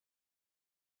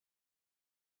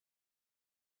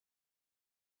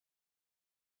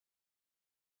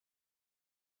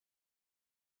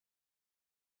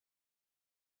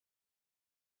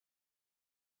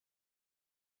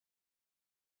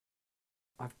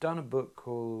I've done a book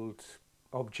called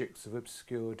Objects of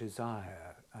Obscure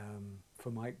Desire for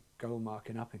my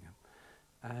Goldmark in Uppingham.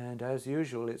 And as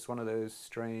usual, it's one of those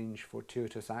strange,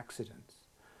 fortuitous accidents.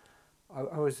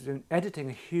 I was editing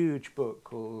a huge book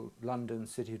called London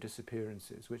City of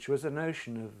Disappearances, which was a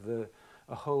notion of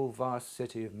a whole vast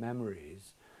city of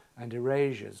memories and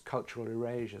erasures, cultural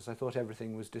erasures. I thought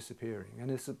everything was disappearing.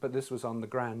 But this was on the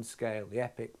grand scale, the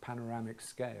epic panoramic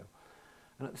scale.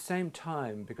 And at the same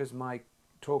time, because Mike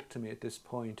talked to me at this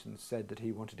point and said that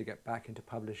he wanted to get back into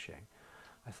publishing,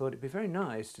 I thought it'd be very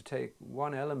nice to take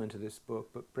one element of this book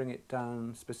but bring it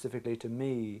down specifically to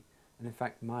me, and in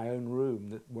fact my own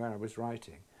room where I was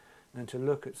writing, and to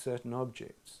look at certain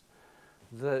objects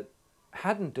that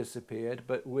hadn't disappeared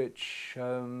but which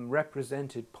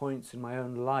represented points in my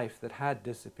own life that had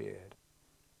disappeared.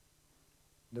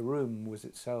 The room was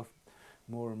itself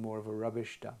more and more of a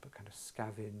rubbish dump, a kind of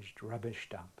scavenged rubbish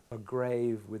dump, a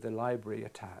grave with a library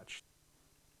attached.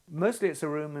 Mostly it's a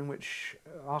room in which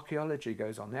archaeology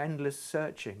goes on, endless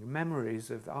searching, memories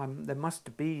of, there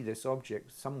must be this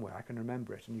object somewhere, I can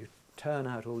remember it, and you turn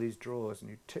out all these drawers and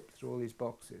you tip through all these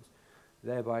boxes,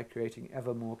 thereby creating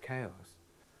ever more chaos.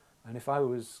 And if I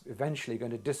was eventually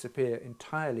going to disappear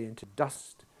entirely into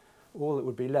dust, all that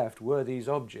would be left were these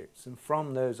objects, and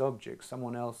from those objects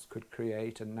someone else could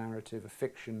create a narrative, a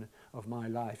fiction of my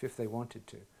life if they wanted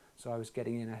to. So I was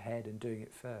getting in ahead and doing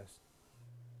it first.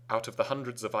 Out of the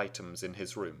hundreds of items in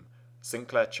his room,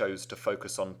 Sinclair chose to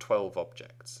focus on 12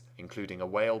 objects, including a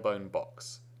whalebone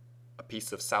box, a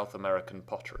piece of South American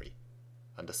pottery,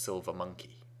 and a silver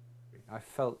monkey. I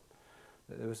felt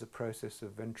that there was a process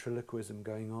of ventriloquism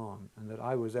going on, and that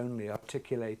I was only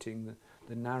articulating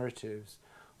the narratives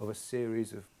of a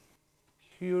series of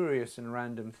curious and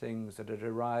random things that had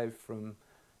arrived from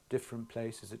different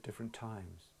places at different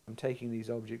times. I'm taking these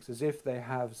objects as if they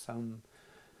have some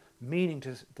meaning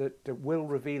that will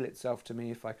reveal itself to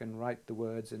me if I can write the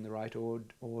words in the right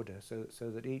order, so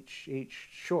that each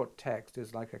short text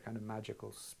is like a kind of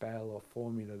magical spell or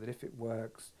formula that if it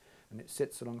works and it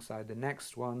sits alongside the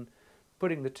next one,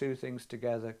 putting the two things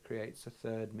together creates a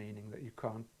third meaning that you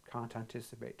can't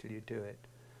anticipate till you do it.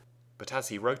 But as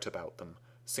he wrote about them,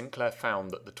 Sinclair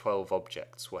found that the 12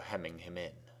 objects were hemming him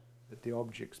in. That the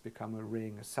objects become a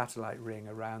ring, a satellite ring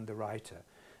around the writer,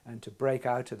 and to break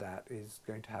out of that is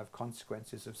going to have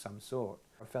consequences of some sort.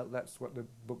 I felt that's what the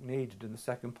book needed in the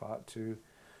second part to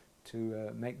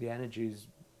make the energies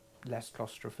less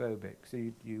claustrophobic. So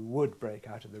you would break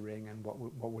out of the ring, and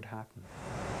what would happen?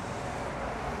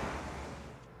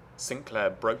 Sinclair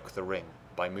broke the ring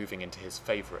by moving into his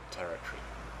favourite territory,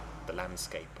 the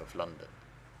landscape of London.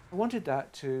 I wanted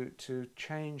that to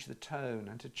change the tone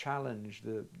and to challenge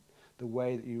the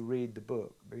way that you read the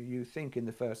book. You think in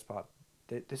the first part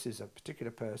that this is a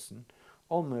particular person,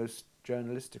 almost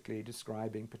journalistically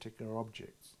describing particular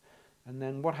objects. And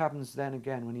then what happens then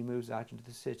again when he moves out into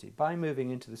the city? By moving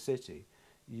into the city,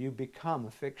 you become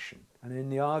a fiction. And in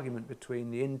the argument between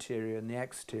the interior and the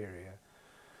exterior,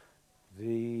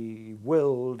 the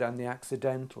willed and the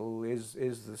accidental is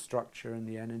the structure and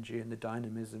the energy and the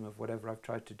dynamism of whatever I've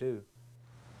tried to do.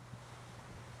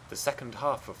 The second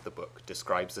half of the book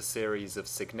describes a series of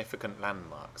significant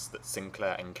landmarks that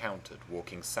Sinclair encountered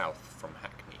walking south from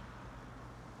Hackney.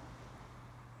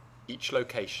 Each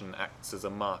location acts as a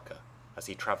marker as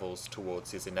he travels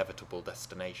towards his inevitable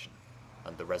destination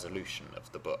and the resolution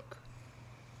of the book.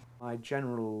 My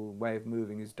general way of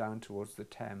moving is down towards the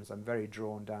Thames. I'm very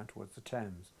drawn down towards the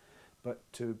Thames. But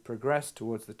to progress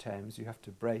towards the Thames, you have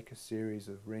to break a series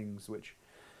of rings which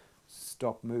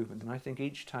stop movement. And I think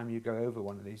each time you go over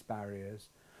one of these barriers,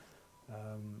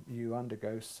 you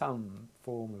undergo some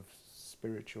form of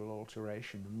spiritual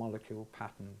alteration. The molecule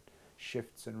pattern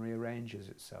shifts and rearranges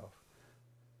itself.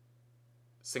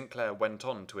 Sinclair went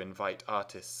on to invite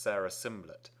artist Sarah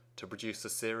Simblett to produce a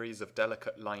series of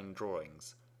delicate line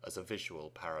drawings as a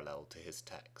visual parallel to his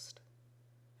text.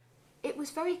 It was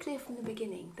very clear from the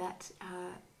beginning that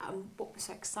what was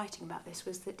so exciting about this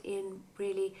was that Iain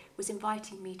really was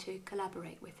inviting me to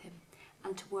collaborate with him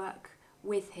and to work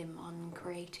with him on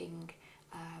creating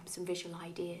some visual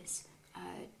ideas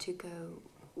to go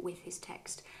with his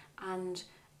text. And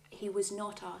he was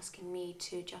not asking me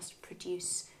to just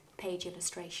produce page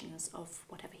illustrations of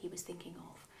whatever he was thinking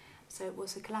of. So it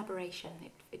was a collaboration.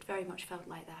 It very much felt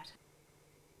like that.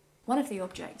 One of the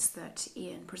objects that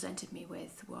Iain presented me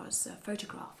with was a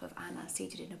photograph of Anna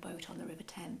seated in a boat on the River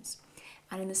Thames.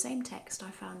 And in the same text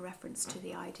I found reference to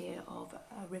the idea of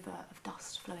a river of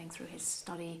dust flowing through his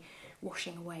study,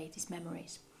 washing away these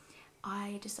memories.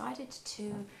 I decided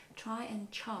to try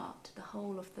and chart the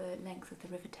whole of the length of the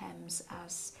River Thames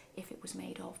as if it was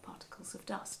made of particles of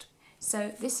dust.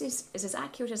 So this is as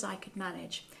accurate as I could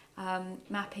manage,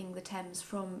 mapping the Thames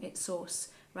from its source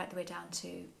right the way down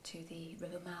to the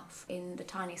river mouth in the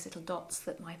tiniest little dots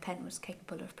that my pen was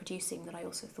capable of producing, that I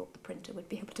also thought the printer would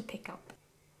be able to pick up.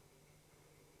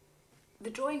 The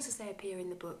drawings as they appear in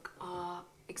the book are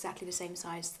exactly the same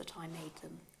size that I made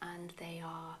them, and they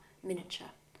are miniature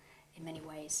in many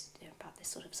ways. They're about this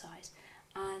sort of size.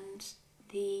 And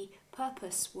the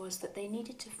purpose was that they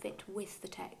needed to fit with the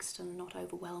text and not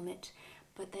overwhelm it,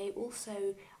 but they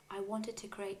also, I wanted to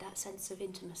create that sense of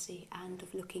intimacy and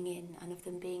of looking in and of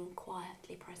them being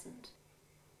quietly present.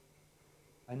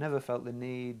 I never felt the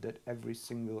need that every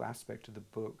single aspect of the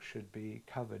book should be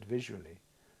covered visually.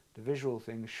 The visual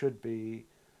thing should be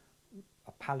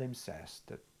a palimpsest,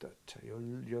 that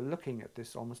you're looking at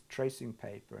this almost tracing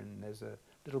paper, and there's a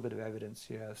little bit of evidence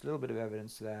here, there's a little bit of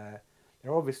evidence there.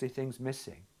 There are obviously things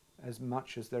missing, as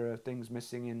much as there are things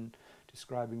missing in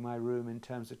describing my room in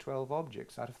terms of 12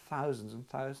 objects out of thousands and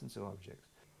thousands of objects.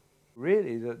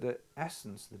 Really, the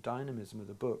essence, the dynamism of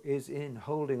the book is in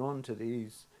holding on to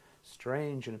these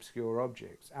strange and obscure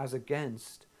objects as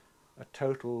against a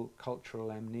total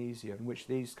cultural amnesia in which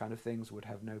these kind of things would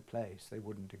have no place, they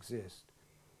wouldn't exist.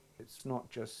 It's not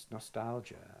just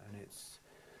nostalgia, and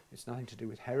it's nothing to do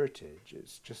with heritage,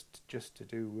 it's just to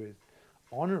do with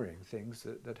honouring things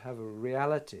that have a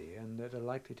reality and that are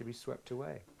likely to be swept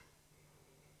away.